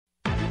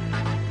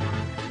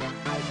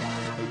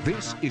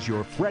This is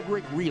your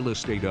Frederick Real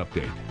Estate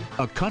Update,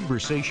 a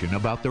conversation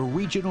about the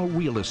regional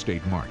real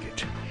estate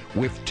market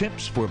with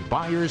tips for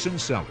buyers and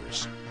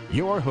sellers.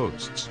 Your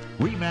hosts,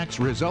 RE/MAX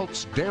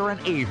Results' Darren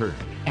Ahern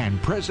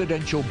and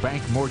Presidential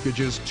Bank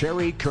Mortgage's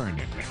Terry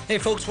Kernan. Hey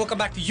folks, welcome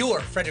back to your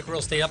Frederick Real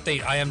Estate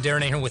Update. I am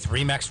Darren Ahern with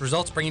RE/MAX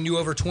Results, bringing you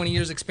over 20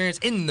 years experience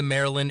in the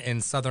Maryland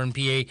and Southern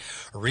PA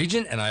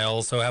region. And I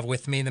also have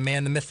with me the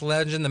man, the myth, the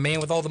legend, the man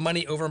with all the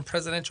money over in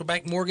Presidential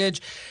Bank Mortgage,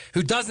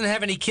 who doesn't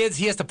have any kids.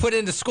 He has to put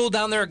into school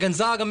down there at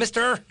Gonzaga,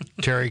 Mr.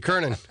 Terry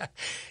Kernan.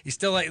 You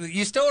still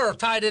are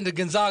tied into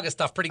Gonzaga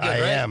stuff pretty good,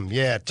 right? I am,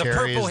 yeah. The Terry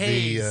Purple is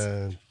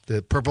Haze.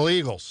 the Purple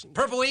Eagles.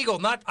 Purple Eagle,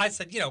 not, I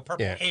said,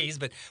 Purple Haze,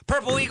 but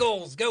Purple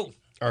Eagles, go.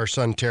 Our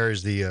son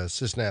Terry's the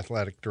assistant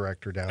athletic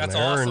director down That's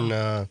there. awesome.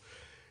 And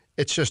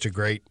it's just a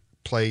great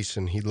place,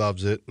 and he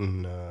loves it.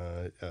 And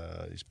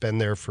he's been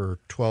there for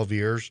 12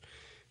 years.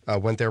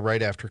 Went there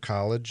right after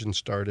college and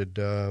started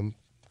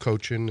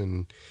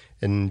coaching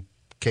and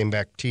came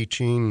back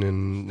teaching.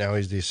 And now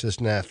he's the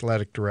assistant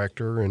athletic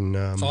director. And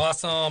It's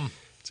awesome.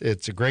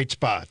 It's a great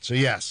spot. So,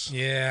 yes.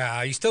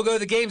 Yeah, you still go to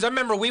the games. I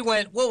remember we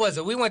went, what was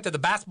it? We went to the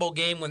basketball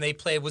game when they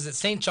played, was it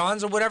St.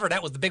 John's or whatever?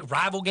 That was the big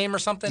rival game or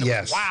something? Yes.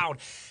 It was wild.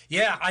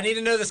 Yeah, I need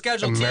to know the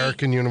schedule,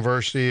 American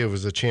University. It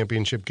was a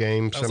championship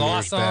game some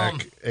years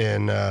back.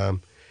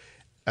 And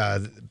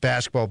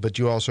basketball, but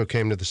you also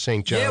came to the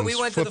St. John's Yeah, we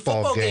went to the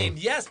football game.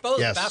 Yes, both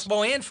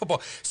basketball and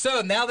football.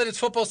 So now that it's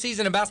football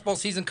season and basketball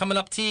season coming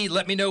up, T,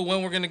 let me know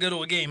when we're going to go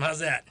to a game. How's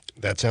that?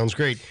 That sounds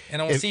great.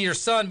 And I want to see your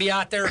son be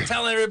out there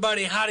telling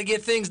everybody how to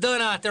get things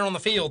done out there on the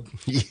field.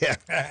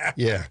 Yeah,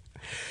 yeah.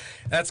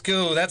 That's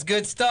cool. That's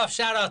good stuff.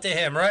 Shout out to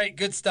him, right?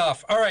 Good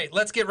stuff. All right,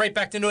 let's get right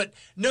back into it.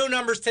 No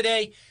numbers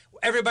today.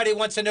 Everybody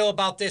wants to know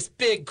about this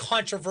big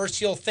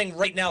controversial thing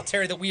right now,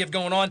 Terry, that we have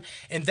going on,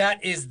 and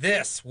that is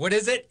this. What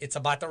is it? It's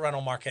about the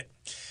rental market.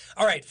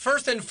 All right,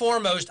 first and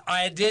foremost,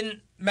 I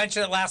didn't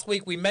mention it last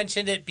week. We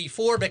mentioned it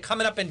before, but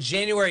coming up in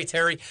January,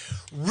 Terry,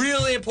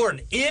 really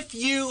important. If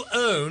you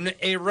own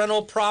a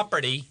rental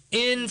property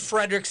in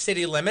Frederick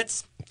city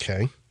limits.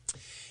 Okay.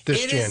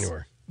 This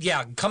January.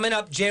 Yeah, coming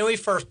up January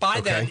 1st. By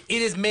then,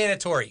 it is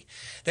mandatory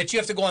that you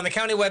have to go on the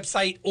county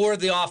website or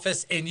the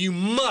office, and you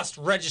must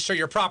register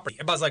your property.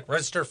 Everybody's like,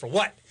 register for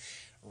what?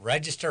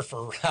 Register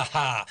for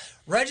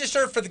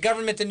the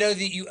government to know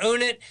that you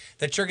own it,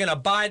 that you're going to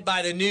abide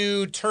by the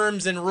new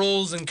terms and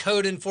rules and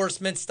code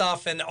enforcement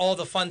stuff and all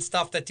the fun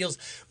stuff that deals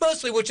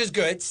mostly, which is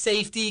good,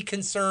 safety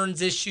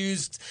concerns,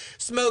 issues,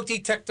 smoke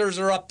detectors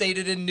are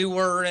updated and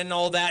newer and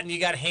all that, and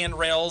you got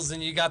handrails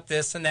and you got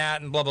this and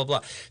that and blah, blah,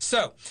 blah.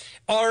 So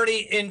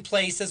already in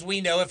place, as we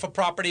know, if a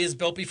property is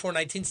built before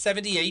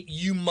 1978,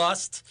 you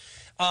must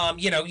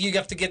you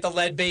have to get the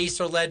lead-based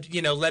or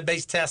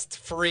lead-based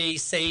test-free,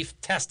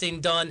 safe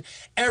testing done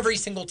every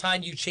single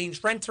time you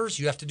change renters.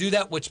 You have to do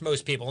that, which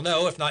most people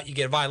know. If not, you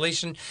get a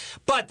violation.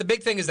 But the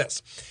big thing is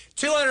this.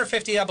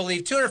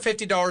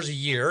 $250 a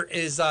year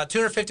is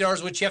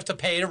 $250 which you have to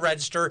pay to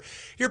register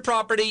your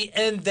property.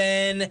 And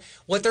then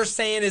what they're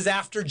saying is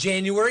after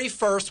January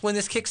 1st, when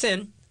this kicks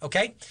in,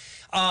 okay,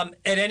 at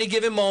any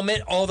given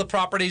moment, all the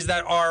properties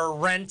that are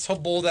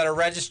rentable that are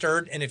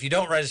registered, and if you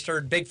don't register,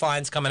 big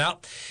fines coming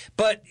out.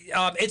 But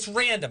it's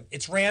random.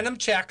 It's random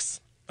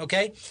checks,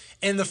 okay?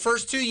 In the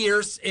first 2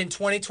 years, in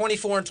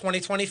 2024 and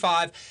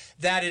 2025,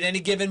 that at any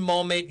given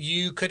moment,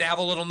 you could have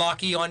a little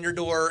knocky on your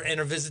door and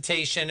a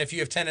visitation if you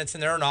have tenants in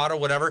there or not or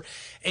whatever.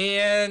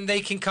 And they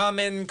can come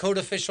in, code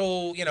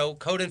official,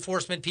 code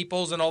enforcement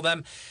peoples and all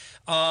them.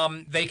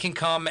 They can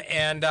come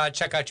and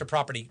check out your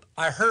property.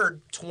 I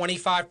heard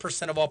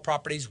 25% of all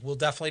properties will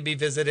definitely be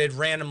visited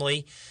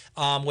randomly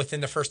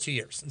within the first 2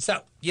 years. And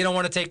so you don't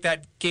want to take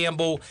that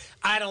gamble.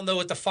 I don't know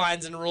what the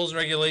fines and rules and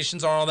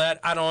regulations are on that.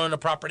 I don't own a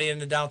property in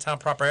the downtown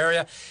proper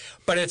area,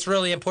 but it's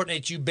really important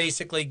that you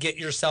basically get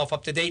yourself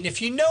up to date. And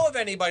if you know of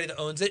anybody that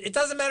owns it, it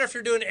doesn't matter if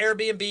you're doing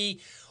Airbnb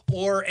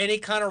or any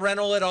kind of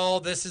rental at all.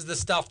 This is the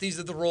stuff. These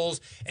are the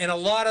rules. And a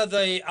lot of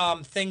the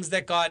things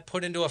that got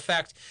put into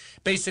effect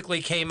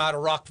basically came out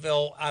of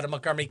Rockville, out of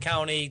Montgomery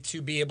County,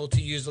 to be able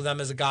to use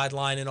them as a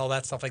guideline and all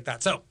that stuff like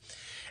that. So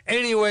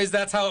anyways,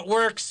 that's how it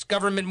works.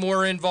 Government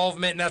more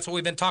involvement, and that's what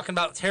we've been talking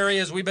about, Terry,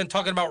 as we've been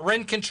talking about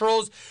rent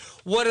controls.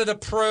 What are the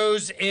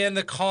pros and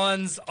the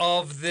cons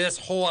of this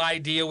whole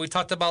idea? We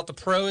talked about the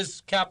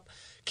pros,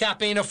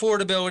 capping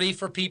affordability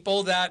for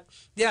people that,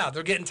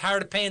 they're getting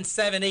tired of paying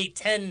 7, 8,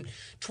 10,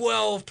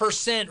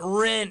 12%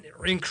 rent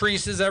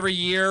increases every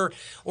year,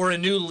 or a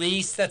new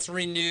lease that's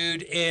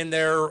renewed in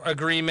their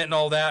agreement and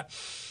all that.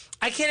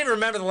 I can't even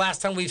remember the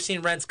last time we've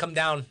seen rents come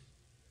down.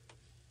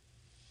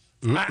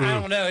 I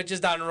don't know. It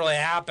just doesn't really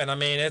happen. I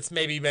mean, it's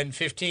maybe been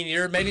 15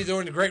 years, maybe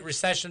during the Great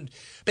Recession.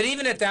 But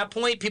even at that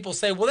point, people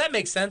say, well, that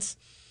makes sense.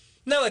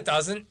 No, it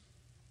doesn't.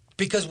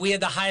 Because we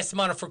had the highest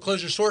amount of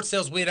foreclosure short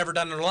sales we had ever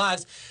done in our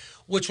lives,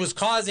 which was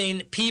causing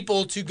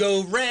people to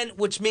go rent,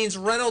 which means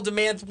rental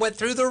demand went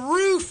through the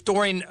roof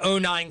during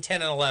 09,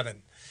 10, and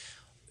 11.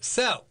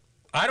 So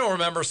I don't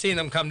remember seeing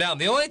them come down.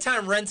 The only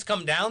time rents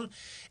come down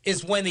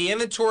is when the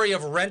inventory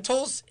of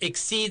rentals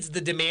exceeds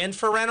the demand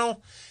for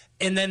rental.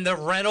 and then the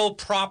rental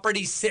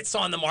property sits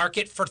on the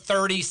market for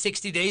 30,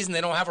 60 days and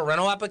they don't have a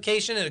rental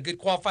application and a good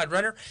qualified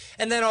renter.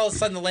 And then all of a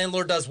sudden the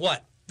landlord does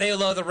what? They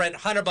lower the rent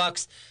 $100,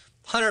 $150,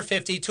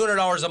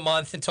 $200 a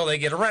month until they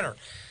get a renter.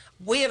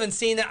 We haven't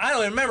seen that. I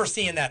don't even remember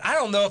seeing that. I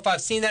don't know if I've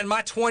seen that in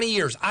my 20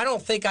 years. I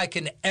don't think I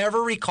can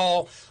ever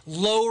recall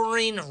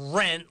lowering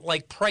rent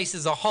like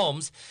prices of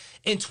homes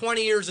in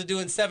 20 years of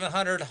doing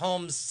 700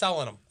 homes,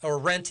 selling them or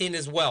renting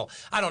as well.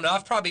 I don't know.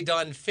 I've probably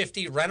done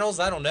 50 rentals.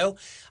 I don't know.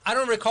 I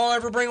don't recall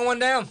ever bringing one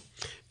down.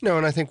 No,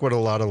 and I think what a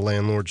lot of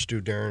landlords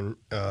do, Darren,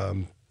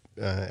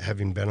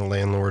 having been a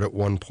landlord at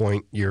one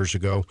point years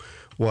ago,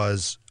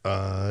 was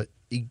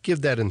you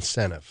give that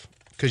incentive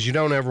because you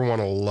don't ever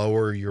want to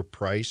lower your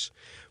price,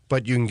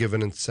 but you can give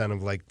an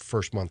incentive like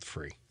first month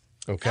free.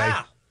 Okay?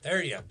 Ah,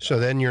 there you go. So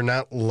then you're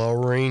not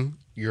lowering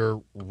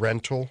your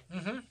rental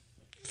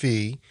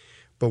fee,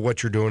 but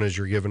what you're doing is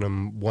you're giving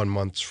them 1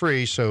 month's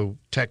free. So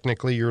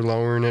technically you're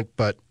lowering it,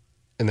 but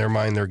in their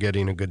mind they're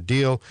getting a good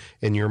deal.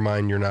 In your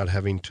mind you're not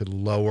having to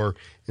lower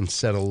and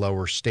set a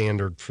lower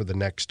standard for the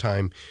next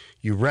time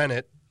you rent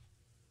it.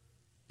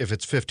 If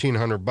it's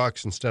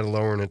 $1,500 instead of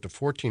lowering it to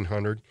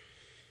 $1,400,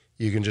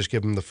 you can just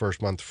give them the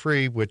first month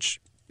free, which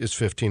is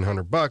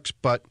 $1,500.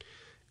 But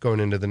going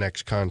into the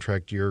next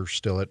contract, you're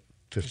still at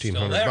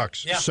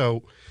 $1,500. Yeah.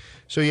 So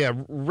yeah,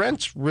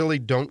 rents really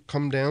don't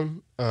come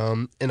down,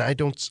 and I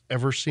don't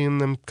ever see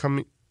them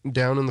coming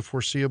down in the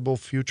foreseeable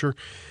future,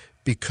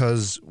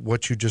 because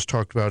what you just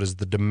talked about is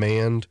the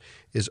demand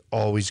is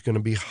always going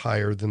to be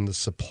higher than the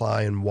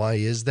supply. And why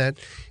is that?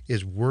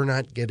 Is we're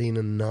not getting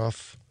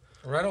enough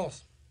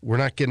rentals. We're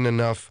not getting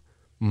enough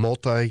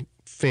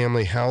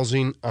multi-family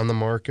housing on the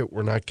market.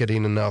 We're not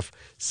getting enough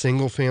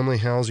single-family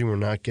housing. We're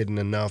not getting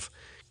enough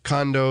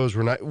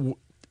condos.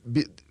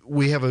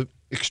 We have an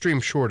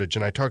extreme shortage,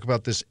 and I talk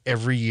about this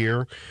every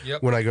year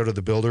when I go to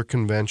the builder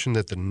convention,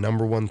 that the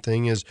number one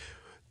thing is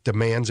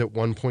demand's at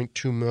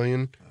 1.2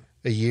 million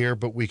a year,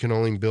 but we can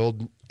only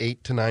build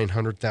 800,000 to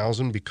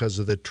 900,000 because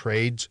of the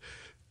trades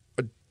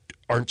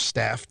aren't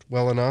staffed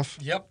well enough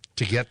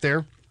to get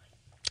there.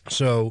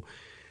 So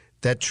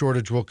that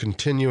shortage will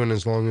continue, and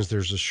as long as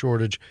there's a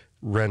shortage,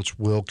 rents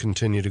will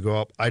continue to go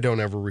up. I don't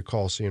ever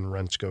recall seeing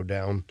rents go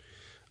down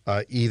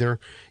either.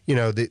 You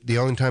know, the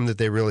only time that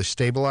they really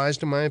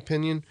stabilized, in my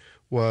opinion,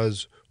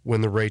 was when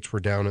the rates were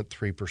down at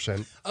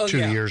 3% 2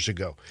 years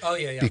ago. Oh,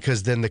 yeah.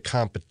 Because then the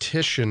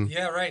competition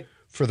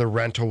for the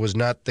rental was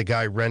not the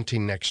guy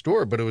renting next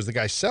door, but it was the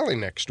guy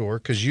selling next door,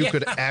 because you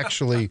could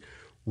actually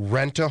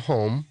rent a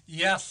home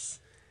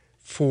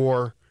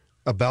for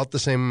about the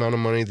same amount of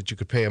money that you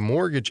could pay a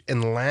mortgage.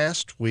 And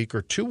last week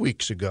or 2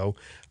 weeks ago,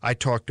 I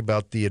talked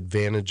about the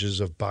advantages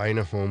of buying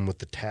a home with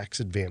the tax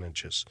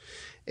advantages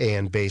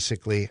and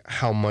basically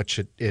how much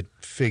it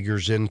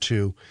figures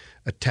into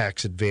a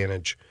tax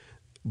advantage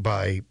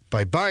by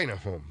buying a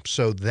home.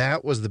 So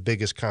that was the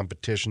biggest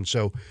competition.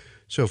 So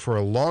for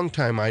a long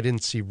time, I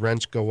didn't see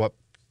rents go up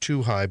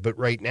too high. But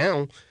right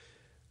now,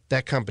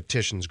 that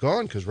competition's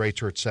gone because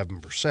rates are at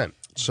 7%.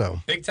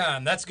 So big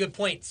time. That's a good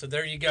point. So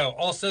there you go.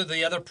 Also,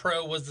 the other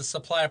pro was the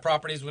supply of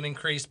properties would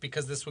increase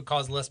because this would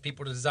cause less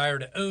people to desire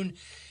to own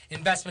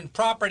investment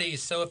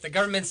properties. So if the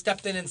government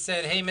stepped in and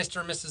said, hey, Mr.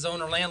 and Mrs.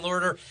 Owner,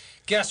 landlorder,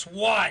 guess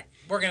what?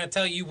 We're going to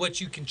tell you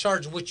what you can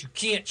charge and what you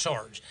can't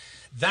charge.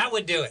 That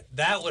would do it.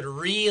 That would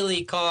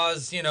really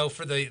cause,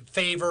 for the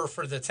favor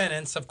for the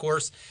tenants, of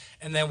course.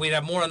 And then we'd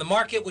have more on the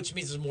market, which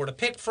means there's more to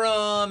pick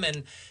from.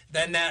 And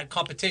then that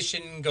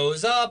competition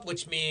goes up,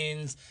 which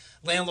means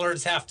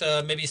landlords have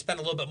to maybe spend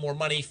a little bit more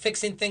money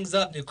fixing things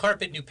up, new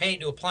carpet, new paint,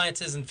 new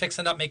appliances, and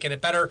fixing up, making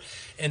it better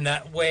in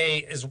that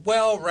way as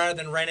well, rather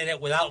than renting it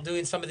without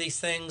doing some of these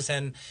things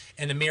and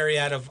a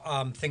myriad of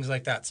things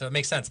like that. So it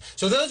makes sense.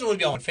 So those would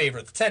be all in favor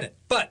of the tenant.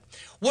 But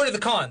what are the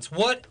cons?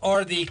 What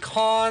are the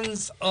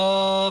cons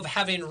of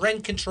having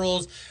rent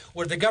controls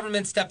where the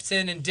government steps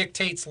in and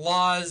dictates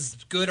laws,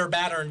 good or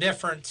bad or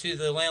indifferent, to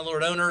the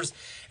landlord owners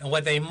and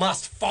what they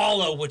must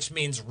follow, which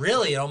means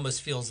really it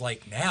almost feels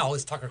like now,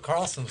 as Tucker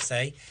Carlson would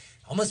say,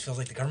 almost feels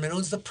like the government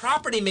owns the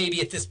property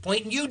maybe at this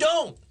point, and you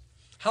don't.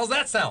 How's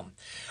that sound?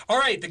 All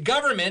right, the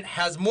government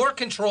has more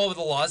control over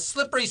the laws,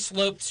 slippery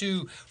slope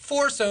to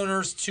force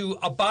owners to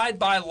abide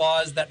by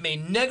laws that may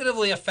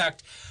negatively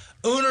affect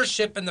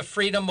ownership and the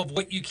freedom of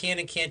what you can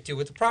and can't do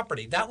with the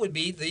property. That would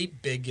be the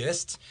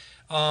biggest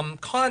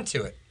con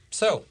to it.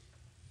 So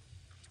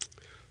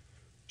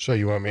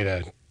you want me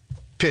to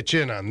pitch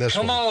in on this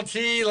one? Come on,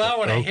 T. I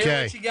want to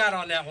hear what you got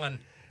on that one.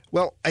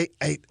 Well, I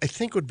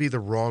think it would be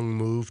the wrong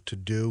move to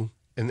do,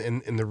 and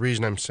the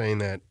reason I'm saying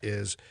that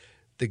is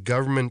the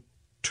government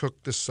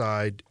took the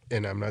side,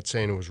 and I'm not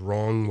saying it was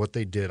wrong what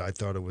they did. I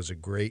thought it was a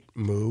great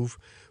move,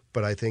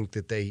 but I think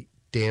that they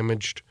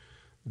damaged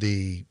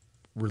the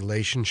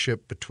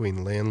relationship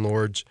between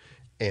landlords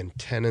and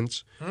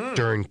tenants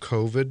during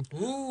COVID.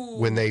 Ooh.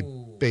 When they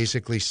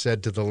basically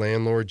said to the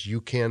landlords, you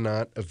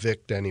cannot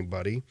evict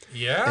anybody.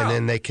 Yeah. And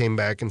then they came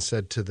back and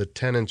said to the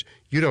tenants,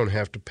 you don't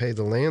have to pay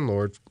the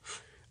landlord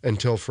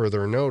until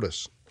further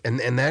notice. And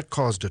that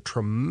caused a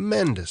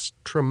tremendous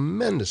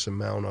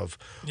amount of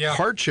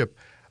hardship.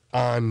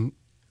 on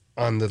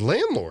the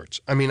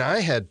landlords. I mean, I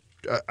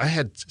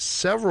had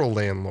several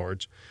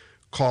landlords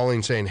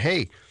calling saying,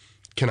 "Hey,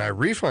 can I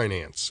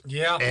refinance?"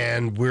 Yeah.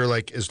 And we're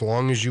like, as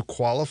long as you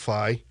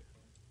qualify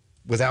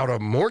without a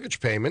mortgage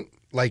payment,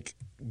 like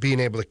being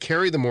able to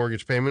carry the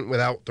mortgage payment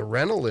without the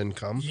rental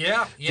income,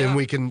 then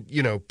we can,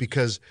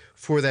 because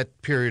for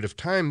that period of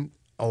time,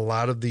 a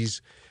lot of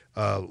these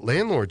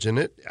landlords in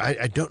it,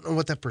 I don't know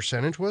what that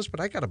percentage was, but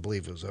I got to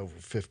believe it was over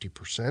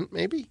 50%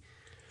 maybe.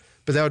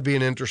 But that would be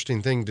an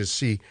interesting thing to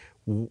see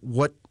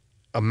what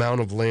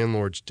amount of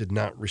landlords did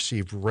not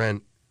receive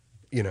rent,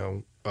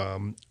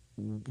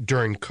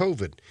 during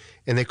COVID,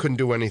 and they couldn't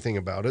do anything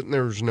about it, and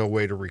there was no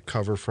way to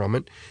recover from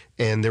it,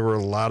 and there were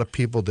a lot of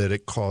people that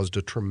it caused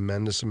a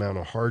tremendous amount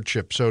of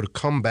hardship. So to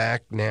come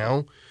back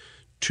now,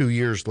 2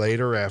 years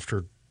later,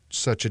 after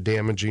such a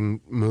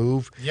damaging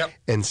move,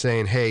 and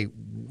saying, "Hey,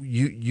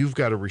 you've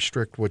got to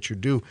restrict what you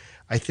do,"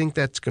 I think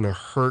that's going to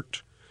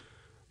hurt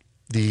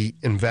the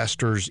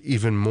investors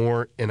even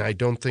more, and I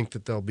don't think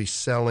that they'll be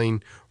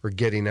selling or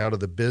getting out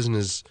of the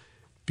business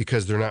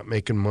because they're not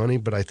making money,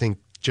 but I think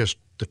just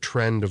the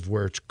trend of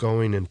where it's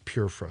going and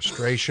pure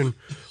frustration,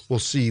 we'll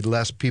see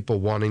less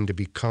people wanting to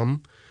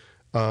become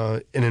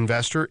an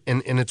investor.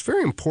 And it's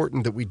very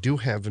important that we do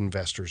have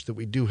investors, that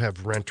we do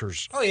have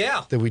renters,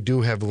 that we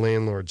do have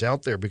landlords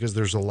out there, because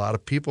there's a lot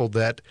of people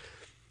that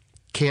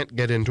can't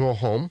get into a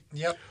home,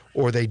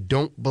 or they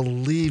don't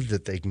believe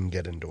that they can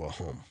get into a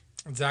home.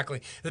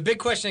 Exactly. The big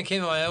question that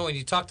came to my mind when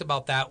you talked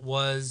about that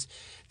was,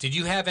 did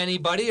you have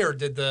anybody, or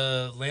did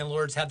the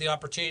landlords have the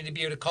opportunity to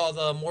be able to call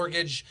the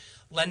mortgage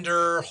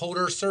lender,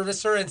 holder,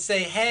 servicer and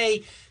say,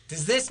 "Hey,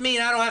 does this mean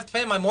I don't have to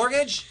pay my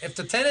mortgage? If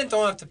the tenant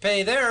don't have to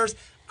pay theirs,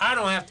 I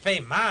don't have to pay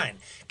mine.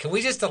 Can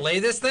we just delay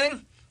this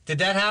thing?" Did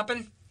that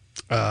happen?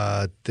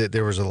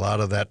 There was a lot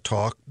of that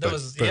talk. But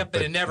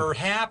it never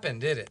happened,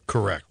 did it?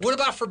 Correct. What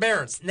about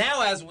forbearance?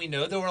 Now, as we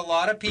know, there were a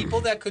lot of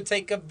people that could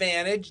take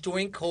advantage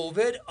during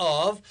COVID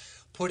of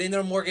putting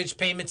their mortgage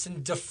payments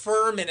in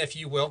deferment, if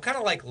you will, kind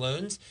of like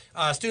loans,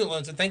 student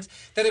loans and things,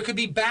 that it could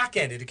be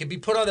back-ended. It could be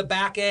put on the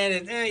back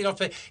end, and you don't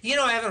have to pay.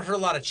 I haven't heard a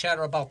lot of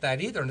chatter about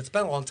that either, and it's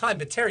been a long time.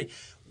 But Terry,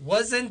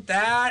 wasn't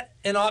that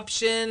an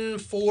option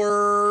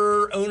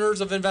for owners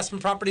of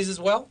investment properties as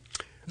well?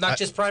 Not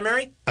just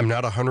primary? I'm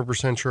not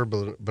 100% sure,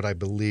 but I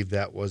believe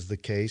that was the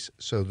case.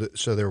 So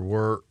there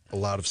were a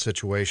lot of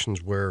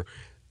situations where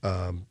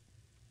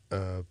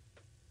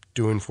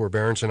doing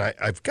forbearance, and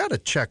I've got to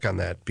check on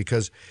that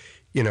because,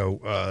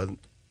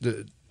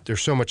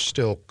 there's so much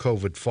still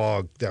COVID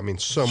fog. I mean,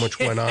 so much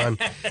went on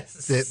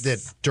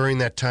that during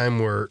that time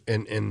where,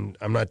 and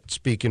I'm not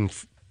speaking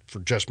for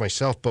just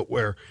myself, but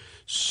where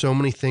so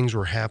many things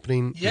were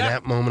happening in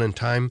that moment in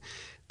time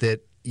that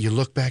you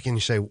look back and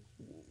you say,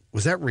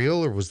 was that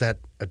real or was that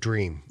a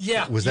dream?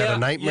 Was that a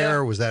nightmare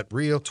or was that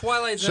real?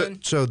 Twilight Zone.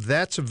 So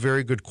that's a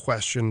very good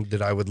question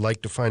that I would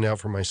like to find out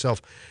for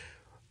myself.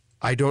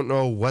 I don't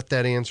know what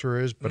that answer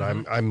is, but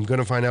I'm going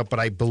to find out. But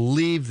I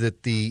believe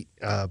that the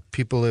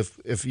people,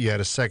 if you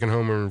had a second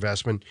home or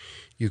investment,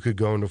 you could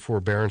go into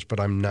forbearance, but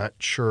I'm not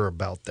sure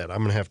about that. I'm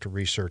going to have to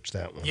research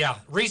that one. Yeah,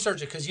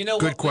 research it, because you know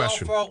Good what?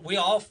 Question. We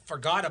all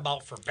forgot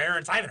about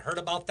forbearance. I haven't heard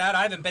about that.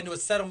 I haven't been to a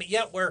settlement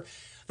yet where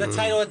the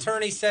title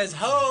attorney says,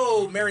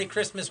 "Ho, Merry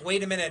Christmas,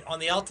 wait a minute. On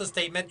the Alta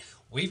statement,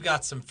 we've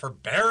got some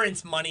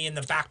forbearance money in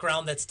the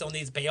background that still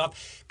needs to pay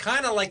off."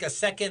 Kind of like a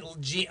second,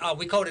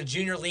 we call it a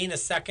junior lien, a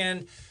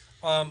second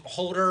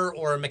holder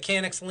or a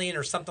mechanic's lien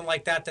or something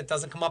like that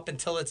doesn't come up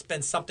until it's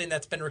been something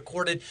that's been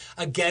recorded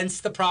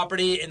against the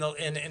property and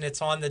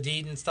it's on the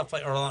deed and stuff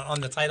like, or on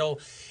the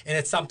title, and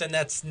it's something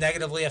that's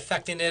negatively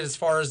affecting it as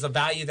far as the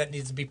value that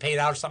needs to be paid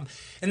out or something.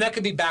 And that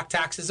could be back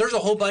taxes. There's a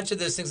whole bunch of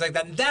those things like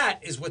that. And that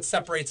is what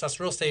separates us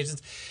real estate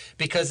agents,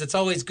 because it's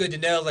always good to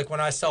know, like when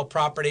I sell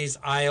properties,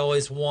 I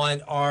always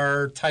want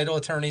our title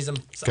attorneys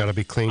and got to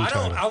be clean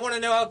title. I want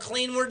to know how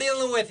clean we're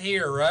dealing with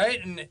here,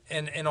 right?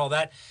 And all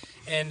that.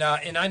 And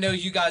I know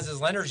you guys as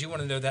lenders, you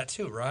want to know that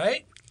too,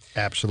 right?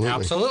 Absolutely.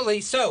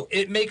 Absolutely. So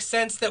it makes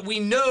sense that we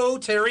know,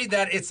 Terry,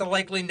 that it's a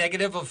likely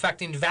negative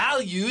affecting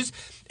values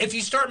if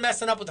you start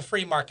messing up with the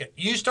free market.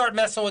 You start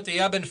messing with the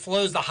ebb and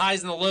flows, the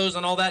highs and the lows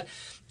and all that.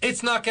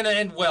 It's not going to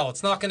end well.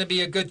 It's not going to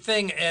be a good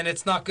thing, and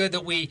it's not good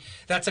that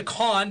that's a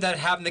con, that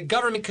having the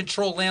government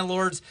control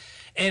landlords,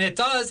 and it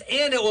does,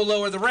 and it will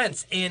lower the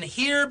rents. And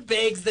here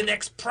begs the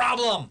next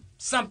problem.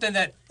 Something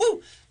that,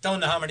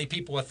 don't know how many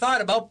people have thought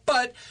about,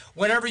 but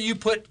whenever you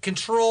put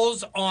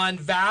controls on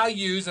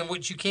values and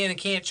what you can and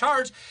can't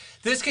charge,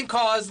 this can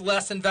cause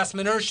less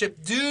investment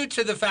ownership due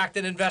to the fact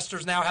that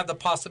investors now have the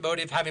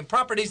possibility of having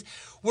properties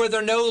where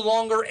they're no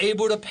longer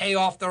able to pay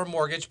off their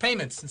mortgage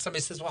payments. And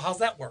somebody says, well, how's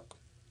that work?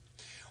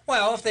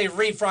 Well, if they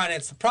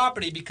refinance the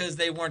property because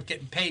they weren't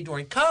getting paid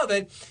during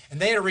COVID, and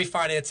they had to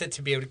refinance it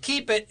to be able to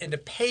keep it and to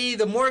pay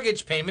the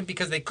mortgage payment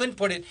because they couldn't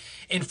put it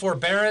in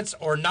forbearance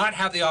or not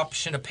have the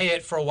option to pay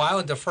it for a while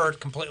and defer it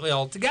completely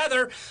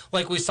altogether,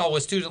 like we saw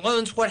with student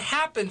loans, what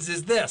happens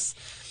is this.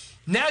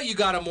 Now you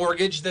got a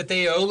mortgage that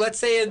they owe. Let's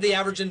say the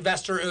average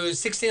investor owes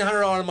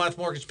 $1,600 a month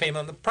mortgage payment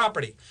on the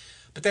property.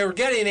 but they were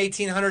getting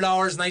 $1,800,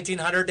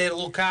 $1,900. They had a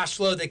little cash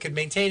flow. They could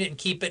maintain it and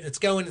keep it, and it's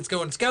going.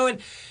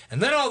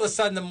 And then all of a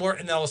sudden,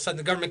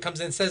 the government comes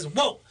in and says,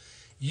 "Whoa,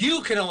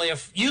 you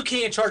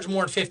can't charge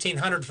more than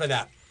 $1,500 for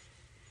that."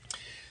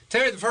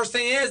 Terry, the first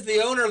thing is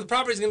the owner of the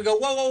property is going to go,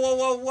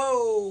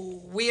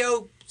 whoa. We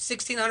owe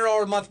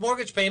 $1,600 a month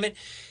mortgage payment.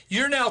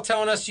 You're now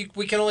telling us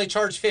we can only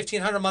charge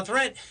 $1,500 a month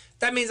rent.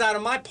 That means out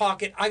of my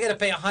pocket, I got to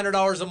pay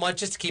 $100 a month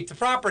just to keep the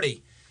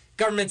property.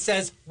 Government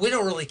says, we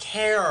don't really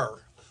care.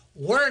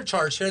 We're in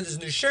charge here. There's a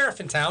new sheriff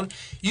in town.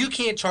 You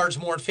can't charge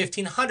more than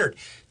 $1,500.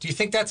 Do you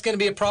think that's going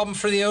to be a problem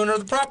for the owner of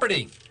the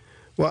property?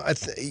 Well,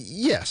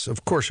 yes,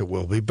 of course it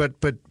will be. But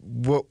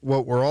what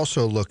we're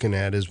also looking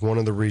at is one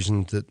of the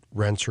reasons that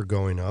rents are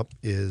going up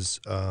is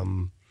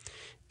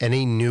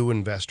any new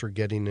investor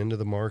getting into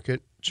the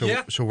market.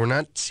 So we're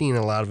not seeing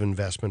a lot of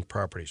investment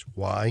properties.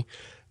 Why?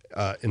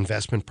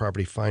 Investment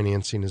property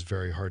financing is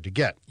very hard to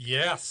get.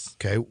 Yes.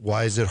 Okay.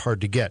 Why is it hard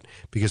to get?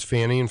 Because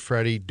Fannie and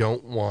Freddie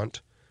don't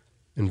want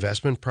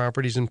investment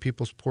properties in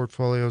people's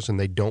portfolios, and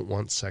they don't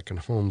want second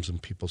homes in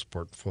people's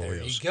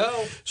portfolios. There you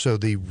go. So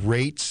the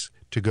rates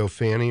to go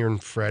Fannie or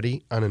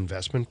Freddie on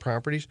investment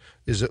properties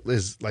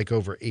is like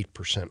over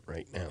 8%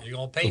 right now. You're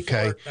going to pay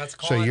for it. That's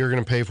so you're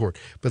going to pay for it.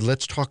 But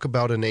let's talk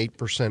about an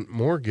 8%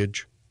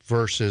 mortgage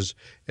versus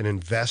an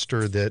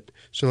investor that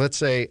 – so let's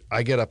say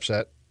I get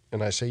upset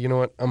and I say, you know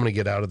what, I'm going to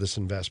get out of this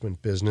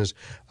investment business.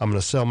 I'm going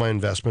to sell my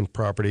investment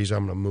properties.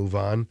 I'm going to move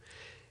on.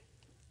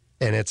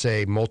 And it's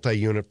a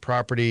multi-unit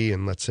property,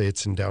 and let's say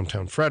it's in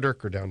downtown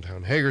Frederick or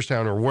downtown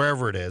Hagerstown or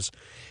wherever it is.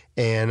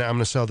 And I'm going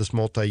to sell this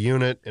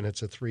multi-unit, and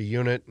it's a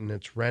 3-unit, and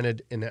it's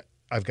rented, and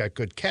I've got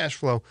good cash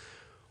flow.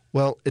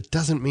 Well, it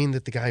doesn't mean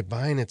that the guy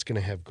buying it's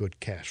going to have good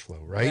cash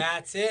flow, right?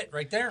 That's it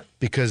right there.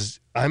 Because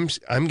I'm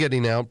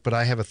getting out, but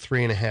I have a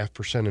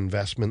 3.5%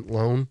 investment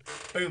loan.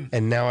 Boom.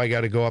 And now I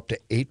got to go up to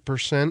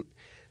 8%.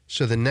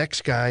 So the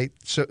next guy,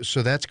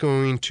 so that's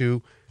going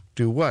to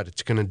do what?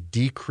 It's going to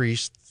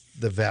decrease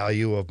the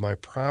value of my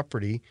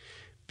property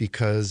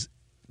because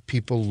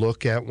people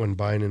look at when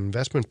buying an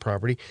investment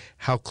property,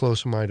 how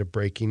close am I to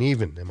breaking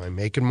even? Am I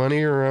making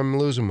money or am I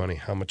losing money?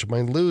 How much am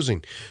I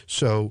losing?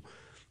 So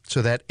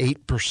that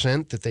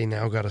 8% that they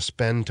now got to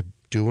spend to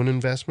do an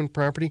investment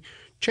property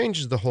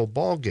changes the whole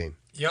ball game.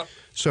 Yep.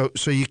 So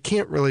you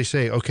can't really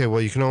say, okay,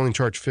 well, you can only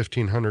charge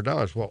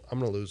 $1,500. Well, I'm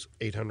going to lose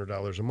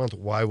 $800 a month.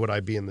 Why would I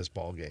be in this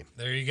ball game?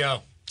 There you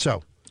go.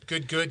 So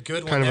Good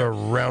kind one of there. a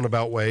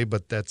roundabout way,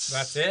 but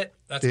that's it.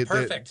 That's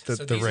perfect. So these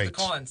are the rates.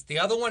 cons. The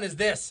other one is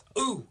this.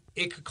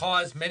 It could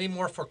cause many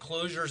more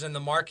foreclosures in the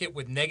market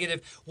with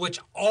negative, which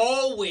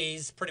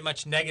always pretty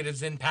much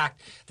negatives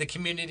impact the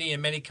community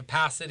in many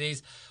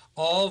capacities.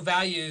 All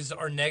values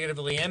are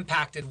negatively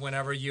impacted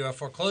whenever you have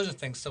foreclosure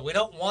things. So we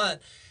don't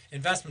want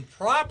investment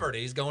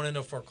properties going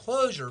into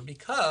foreclosure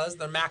because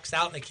they're maxed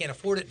out and they can't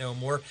afford it no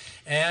more.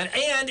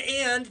 And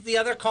the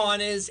other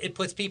con is it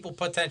puts people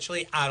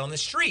potentially out on the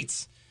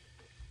streets.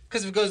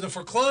 Because if it goes into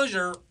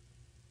foreclosure,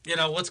 you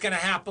know, what's going to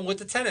happen with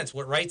the tenants?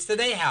 What rights do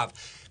they have?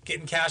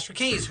 Getting cash for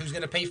keys. Who's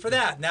going to pay for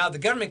that? Now the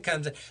government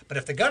comes in. But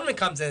if the government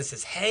comes in and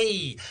says,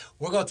 hey,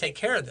 we're going to take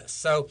care of this.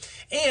 So,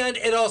 and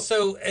it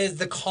also is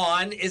the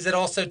con is it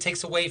also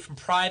takes away from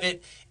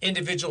private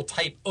individual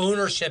type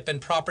ownership in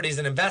properties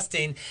and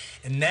investing.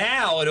 And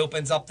now it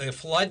opens up the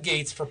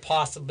floodgates for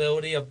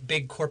possibility of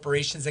big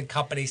corporations and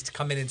companies to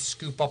come in and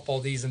scoop up all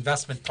these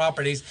investment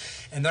properties.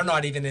 And they're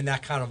not even in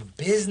that kind of a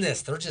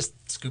business. They're just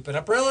scooping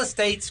up real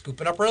estate.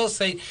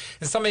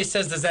 And somebody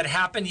says, does that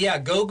happen? Yeah,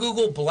 go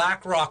Google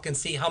BlackRock and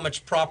see how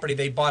much property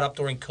they bought up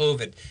during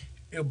COVID.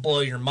 It'll blow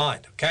your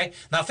mind, okay?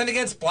 Nothing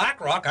against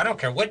BlackRock. I don't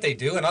care what they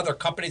do and other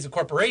companies and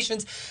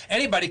corporations.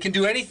 Anybody can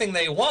do anything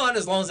they want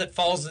as long as it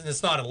falls and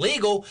it's not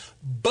illegal.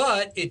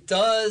 But it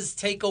does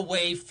take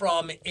away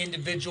from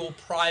individual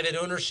private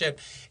ownership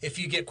if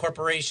you get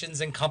corporations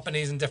and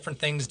companies and different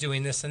things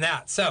doing this and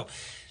that. So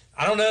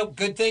I don't know,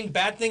 good thing,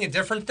 bad thing, a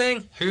different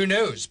thing, who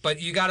knows?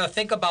 But you got to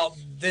think about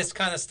this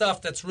kind of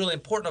stuff that's really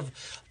important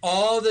of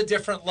all the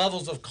different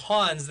levels of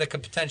cons that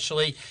could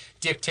potentially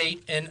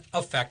dictate and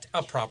affect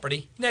a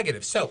property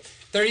negative. So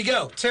there you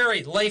go.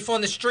 Terry, life on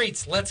the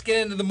streets. Let's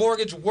get into the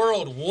mortgage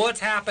world. What's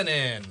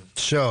happening?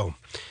 So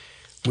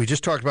we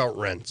just talked about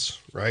rents,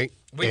 right?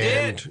 We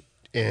did.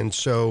 And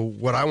so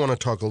what I want to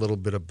talk a little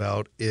bit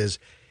about is,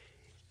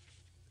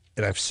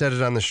 and I've said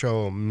it on the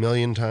show a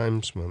million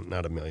times, well,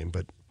 not a million,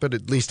 but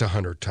at least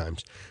 100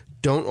 times.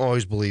 Don't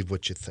always believe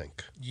what you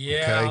think. Yeah,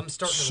 okay? I'm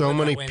starting to live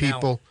that way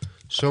now.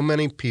 So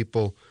many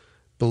people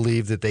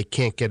believe that they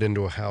can't get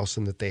into a house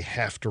and that they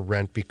have to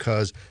rent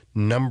because,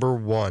 number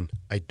one,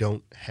 I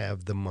don't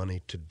have the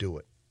money to do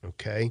it,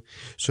 okay?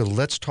 So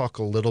let's talk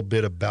a little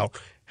bit about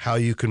how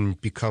you can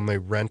become a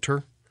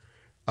renter,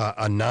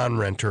 a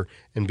non-renter,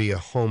 and be a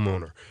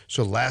homeowner.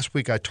 So last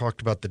week I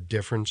talked about the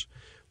difference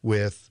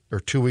or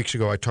 2 weeks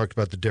ago I talked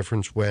about the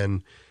difference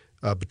when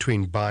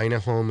between buying a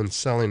home and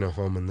selling a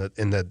home, and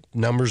the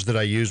numbers that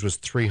I used was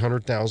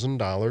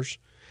 $300,000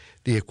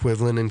 the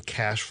equivalent in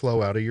cash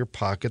flow out of your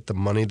pocket, the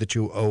money that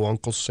you owe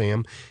Uncle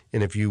Sam.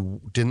 And if you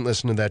didn't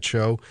listen to that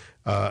show,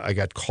 I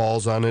got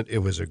calls on it. It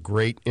was a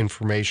great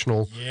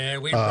informational. Yeah,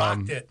 we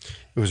rocked it.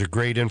 It was a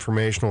great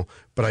informational,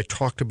 but I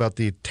talked about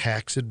the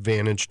tax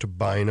advantage to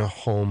buying a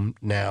home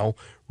now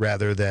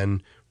rather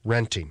than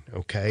renting,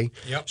 okay?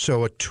 Yep.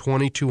 So a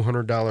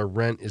 $2,200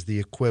 rent is the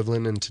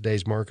equivalent in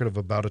today's market of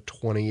about a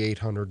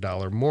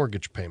 $2,800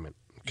 mortgage payment,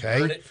 okay?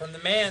 Heard it from the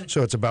man.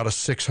 So it's about a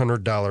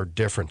 $600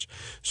 difference.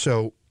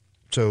 So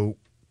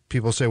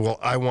people say, well,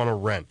 I want to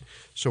rent.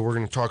 So we're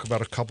going to talk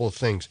about a couple of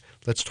things.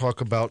 Let's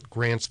talk about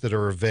grants that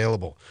are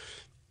available.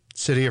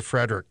 City of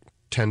Frederick,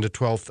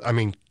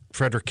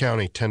 Frederick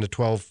County, 10 to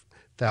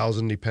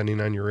 12,000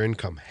 depending on your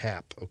income,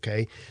 HAP,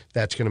 okay?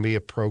 That's going to be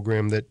a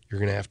program that you're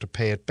going to have to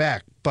pay it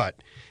back, but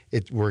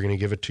we're going to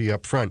give it to you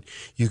up front.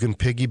 You can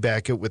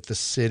piggyback it with the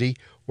city,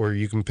 or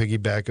you can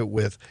piggyback it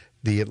with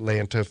the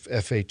Atlanta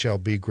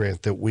FHLB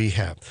grant that we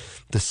have.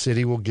 The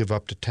city will give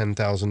up to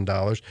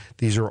 $10,000.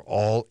 These are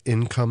all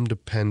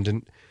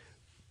income-dependent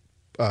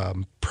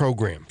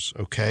programs,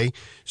 okay?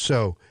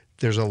 So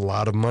there's a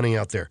lot of money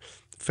out there.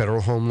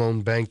 Federal Home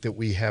Loan Bank that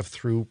we have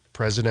through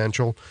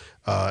Presidential,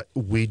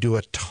 we do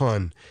a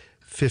ton.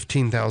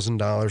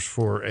 $15,000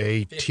 for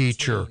a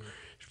teacher,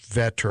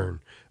 veteran,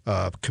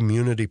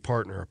 community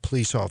partner, a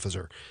police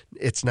officer.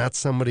 It's not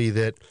somebody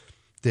that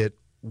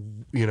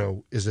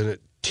is a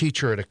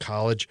teacher at a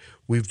college.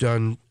 We've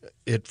done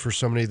it for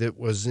somebody that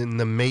was in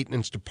the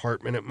maintenance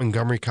department at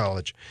Montgomery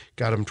College.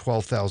 Got him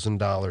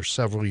 $12,000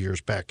 several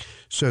years back.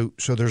 So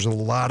there's a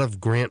lot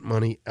of grant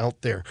money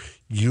out there.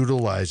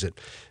 Utilize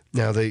it.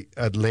 Now the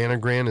Atlanta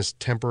grant is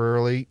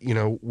temporarily.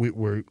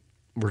 We're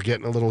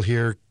getting a little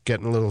here,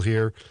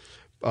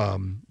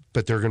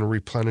 but they're going to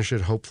replenish it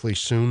hopefully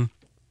soon.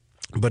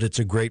 But it's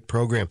a great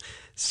program.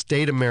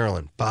 State of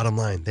Maryland, bottom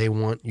line, they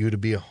want you to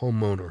be a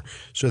homeowner.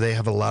 So they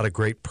have a lot of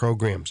great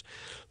programs.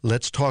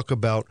 Let's talk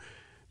about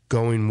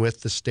going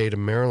with the state of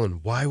Maryland.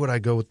 Why would I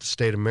go with the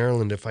state of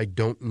Maryland if I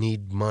don't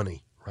need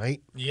money,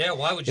 right? Yeah,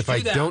 why would you do that?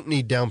 If I don't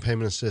need down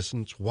payment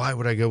assistance, why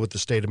would I go with the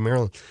state of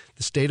Maryland?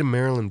 The state of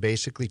Maryland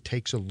basically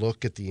takes a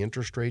look at the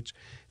interest rates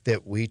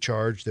that we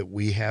charge, that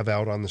we have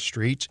out on the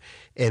streets,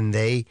 and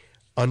they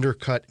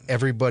undercut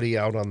everybody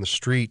out on the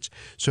streets.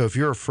 So if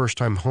you're a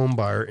first-time home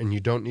buyer and you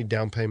don't need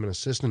down payment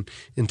assistance,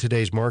 in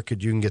today's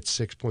market, you can get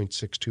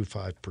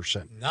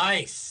 6.625%.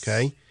 Nice.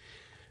 Okay?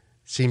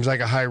 Seems like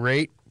a high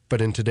rate,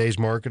 but in today's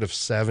market of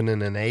 7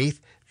 1/8,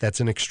 that's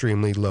an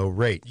extremely low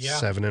rate. Yeah.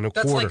 7 1/4.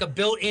 That's like a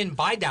built-in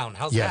buy-down.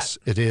 How's yes,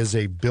 that? It is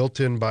a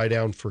built-in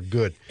buy-down for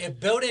good. A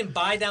built-in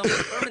buy-down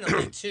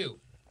permanently, too.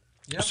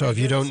 So if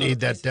you don't need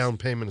that down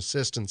payment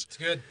assistance, it's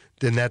good.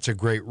 Then that's a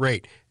great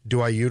rate.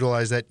 Do I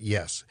utilize that?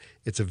 Yes.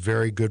 It's a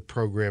very good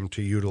program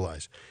to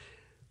utilize.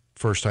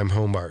 First-time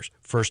home buyers.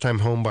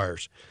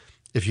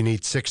 If you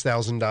need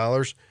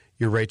 $6,000,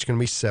 your rate's going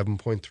to be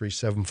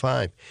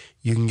 7.375.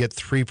 You can get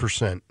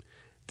 3%.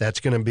 That's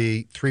going to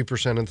be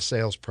 3% of the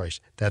sales price.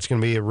 That's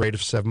going to be a rate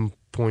of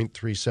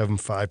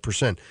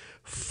 7.375%.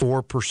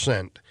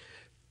 4%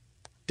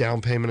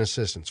 down payment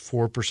assistance,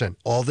 4%.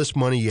 All this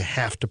money you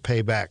have to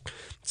pay back,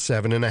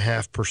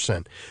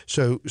 7.5%.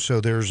 So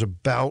there's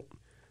about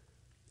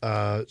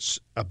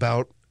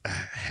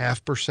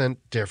 0.5%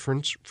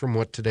 difference from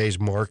what today's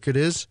market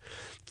is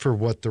for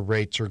what the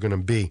rates are going to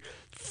be.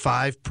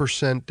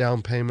 5%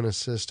 down payment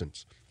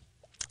assistance.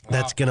 Wow.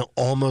 That's going to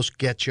almost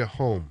get you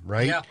home,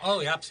 right? Yeah.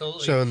 Oh, yeah,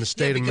 absolutely. So in the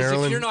state of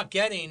Maryland, if you're not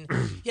getting,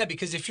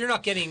 because if you're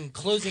not getting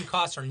closing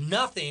costs or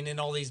nothing in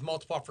all these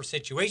multiple offer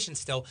situations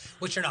still,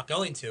 which you're not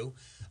going to,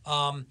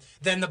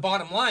 then the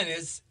bottom line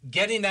is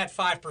getting that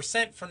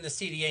 5% from the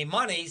CDA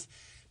monies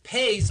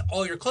pays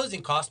all your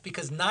closing costs,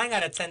 because 9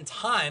 out of 10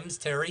 times,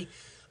 Terry,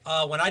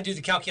 when I do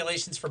the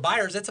calculations for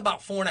buyers, that's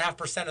about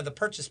 4.5% of the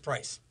purchase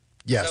price.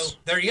 Yes. So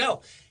there you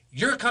go.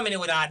 You're coming in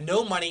without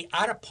no money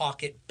out of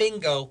pocket.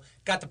 Bingo.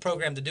 Got the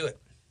program to do it.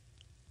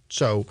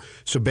 So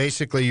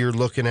basically you're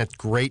looking at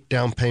great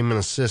down payment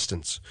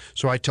assistance.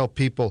 So I tell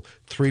people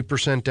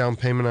 3% down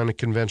payment on a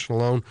conventional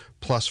loan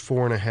plus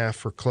 4.5%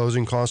 for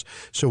closing costs.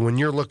 So when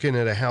you're looking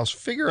at a house,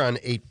 figure on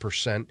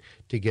 8%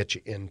 to get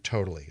you in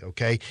totally,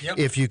 okay? Yep.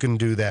 If you can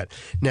do that.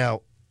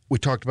 Now, we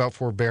talked about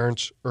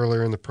forbearance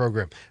earlier in the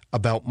program,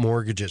 about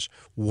mortgages.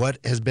 What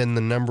has been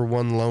the number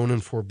one loan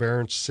in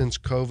forbearance since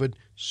COVID?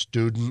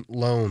 Student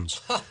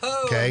loans.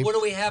 Okay? What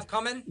do we have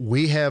coming?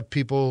 We have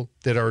people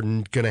that are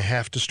going to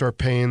have to start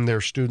paying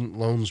their student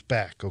loans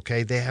back,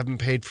 okay? They haven't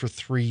paid for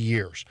 3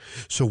 years.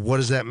 So what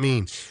does that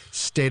mean?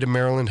 State of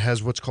Maryland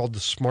has what's called the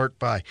Smart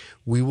Buy.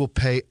 We will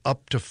pay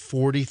up to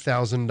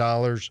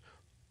 $40,000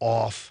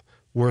 off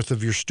worth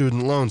of your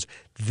student loans.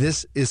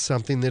 This is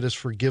something that is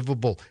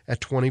forgivable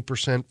at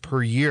 20%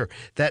 per year.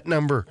 That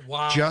number,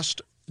 wow,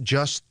 just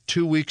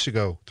 3 weeks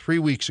ago,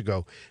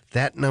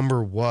 that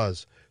number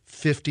was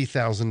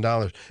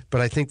 $50,000. But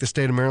I think the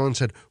state of Maryland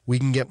said we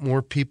can get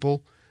more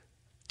people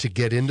to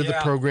get into the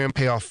program,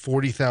 pay off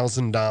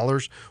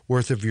 $40,000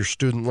 worth of your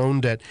student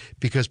loan debt,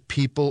 because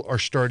people are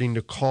starting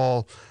to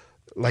call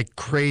like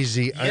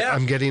crazy. Yeah.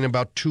 I'm getting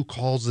about 2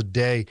 calls a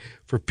day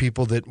for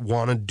people that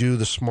want to do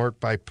the Smart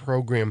Buy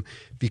program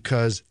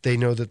because they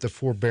know that the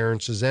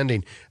forbearance is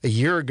ending. A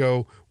year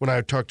ago, when I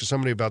would talk to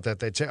somebody about that,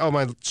 they'd say, "Oh,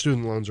 my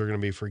student loans are going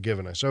to be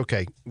forgiven." I said,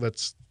 "Okay,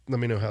 let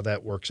me know how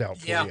that works out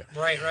for you." Yeah,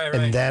 right.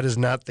 And that is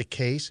not the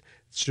case.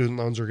 Student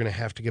loans are going to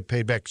have to get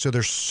paid back. So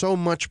there's so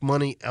much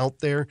money out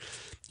there.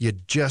 You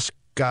just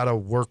got to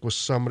work with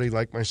somebody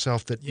like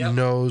myself that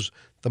knows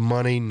the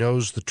money,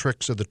 knows the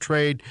tricks of the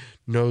trade,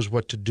 knows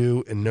what to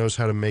do, and knows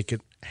how to make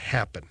it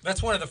happen.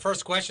 That's one of the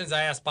first questions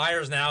I ask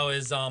buyers now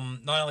is not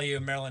only are you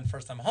a Maryland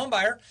first-time home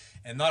buyer,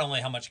 and not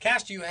only how much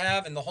cash do you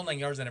have and the whole 9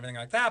 yards and everything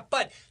like that,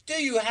 but do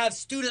you have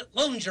student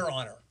loans, Your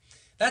Honor?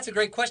 That's a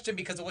great question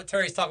because of what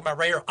Terry's talking about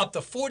right here. Up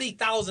to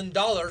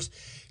 $40,000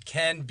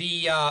 can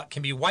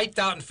be wiped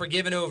out and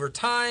forgiven over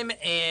time,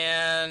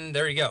 and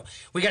there you go.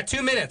 We got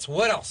 2 minutes.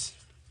 What else?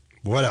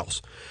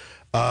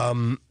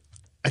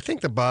 I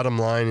think the bottom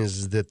line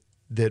is that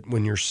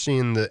when you're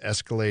seeing the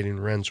escalating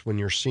rents, when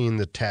you're seeing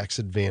the tax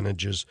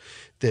advantages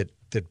that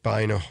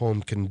buying a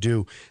home can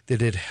do,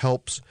 that it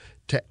helps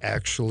to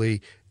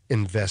actually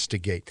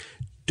investigate.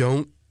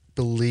 Don't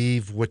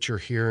believe what you're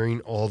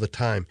hearing all the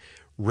time.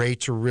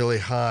 Rates are really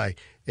high.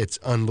 It's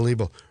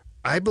unbelievable.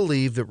 I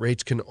believe that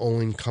rates can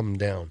only come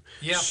down.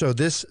 Yeah. So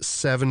this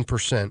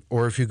 7%,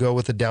 or if you go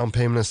with a down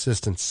payment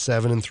assistance,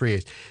 7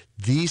 3/8,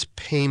 these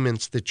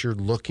payments that you're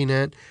looking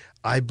at,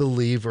 I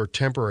believe are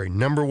temporary.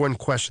 Number one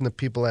question that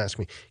people ask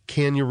me,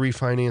 can you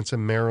refinance a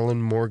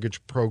Maryland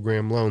mortgage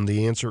program loan?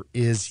 The answer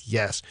is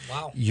yes.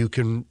 Wow. You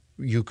can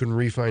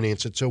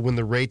refinance it. So when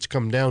the rates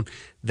come down,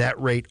 that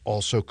rate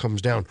also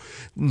comes down.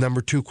 Number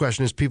two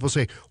question is people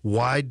say,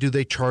 why do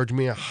they charge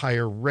me a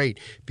higher rate?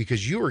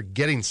 Because you are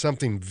getting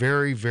something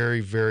very,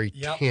 very, very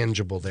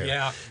tangible there.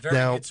 Yeah, very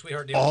good,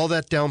 sweetheart deal. All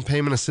that down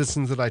payment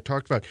assistance that I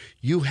talked about,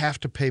 you have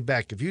to pay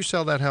back. If you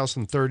sell that house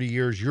in 30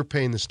 years, you're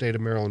paying the state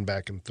of Maryland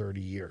back in 30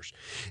 years.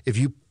 If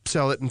you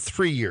sell it in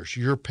 3 years,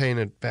 you're paying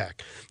it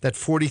back. That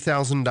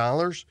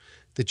 $40,000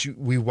 that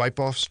we wipe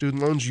off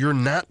student loans, you're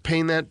not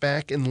paying that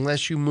back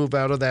unless you move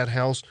out of that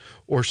house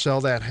or sell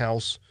that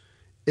house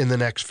in the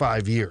next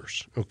 5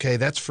 years. Okay,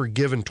 that's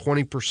forgiven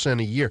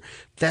 20% a year.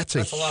 That's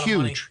a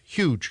huge,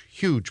 huge,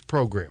 huge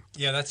program.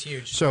 Yeah, that's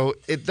huge. So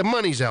the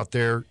money's out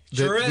there.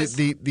 Sure is.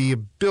 The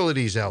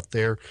ability's out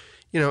there.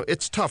 You know,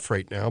 it's tough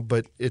right now,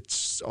 but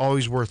it's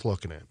always worth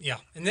looking at. Yeah,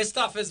 and this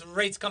stuff, as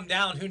rates come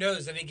down, who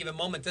knows, at any given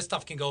moment, this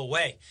stuff can go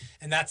away.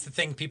 And that's the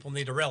thing people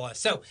need to realize.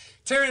 So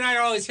Terry and I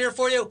are always here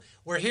for you.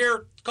 We're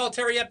here. Call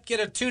Terry up, get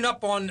a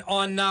tune-up on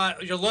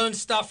your loan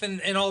stuff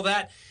and all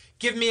that.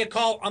 Give me a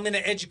call. I'm going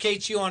to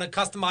educate you on a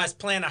customized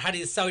plan on how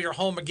to sell your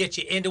home or get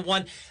you into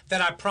one that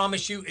I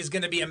promise you is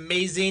going to be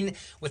amazing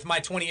with my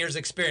 20 years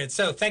experience.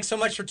 So thanks so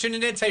much for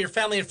tuning in. Tell your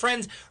family and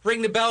friends.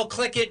 Ring the bell,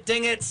 click it,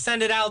 ding it,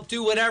 send it out,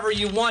 do whatever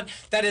you want.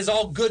 That is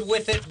all good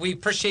with it. We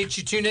appreciate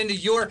you tuning into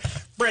your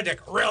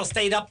Frederick Real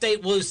Estate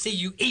Update. We'll see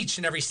you each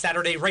and every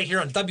Saturday right here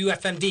on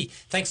WFMD.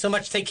 Thanks so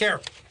much. Take care.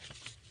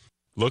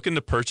 Looking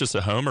to purchase a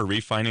home or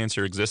refinance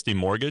your existing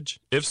mortgage?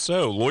 If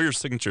so, Lawyer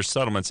Signature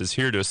Settlements is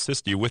here to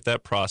assist you with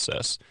that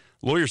process.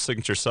 Lawyer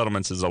Signature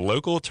Settlements is a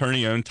local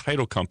attorney-owned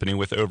title company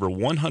with over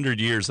 100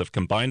 years of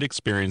combined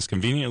experience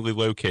conveniently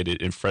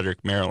located in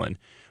Frederick, Maryland.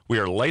 We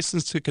are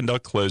licensed to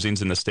conduct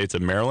closings in the states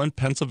of Maryland,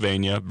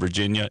 Pennsylvania,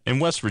 Virginia, and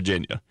West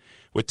Virginia.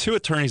 With 2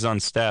 attorneys on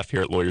staff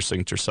here at Lawyer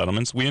Signature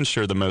Settlements, we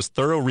ensure the most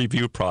thorough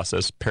review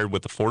process paired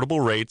with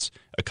affordable rates,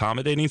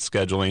 accommodating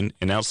scheduling,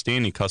 and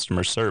outstanding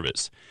customer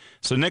service.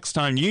 So next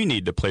time you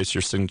need to place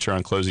your signature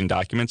on closing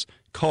documents,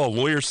 call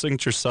Lawyer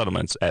Signature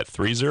Settlements at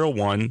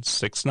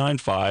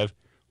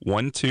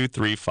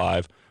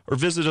 301-695-1235 or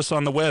visit us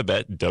on the web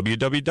at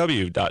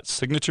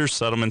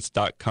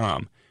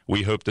www.signaturesettlements.com.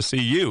 We hope to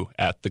see you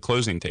at the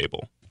closing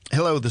table.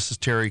 Hello, this is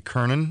Terry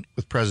Kernan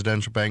with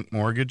Presidential Bank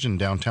Mortgage in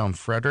downtown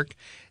Frederick.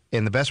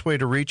 And the best way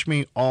to reach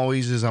me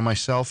always is on my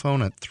cell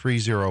phone at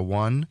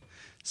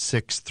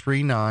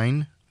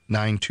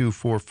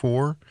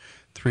 301-639-9244,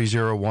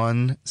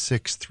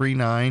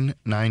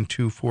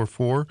 301-639-9244,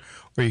 or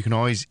you can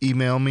always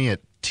email me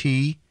at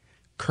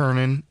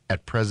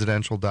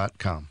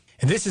tkernan@presidential.com.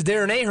 And this is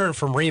Darren Ahern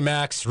from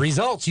RE/MAX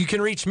Results. You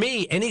can reach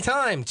me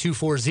anytime,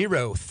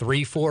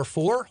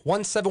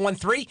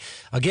 240-344-1713.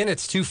 Again,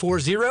 it's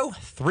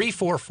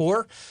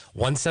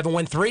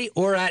 240-344-1713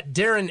 or at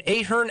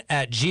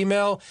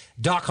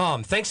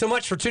darrenahern@gmail.com. Thanks so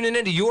much for tuning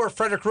in to your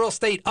Frederick Real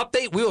Estate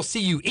Update. We will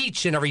see you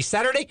each and every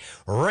Saturday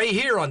right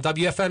here on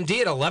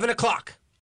WFMD at 11 o'clock.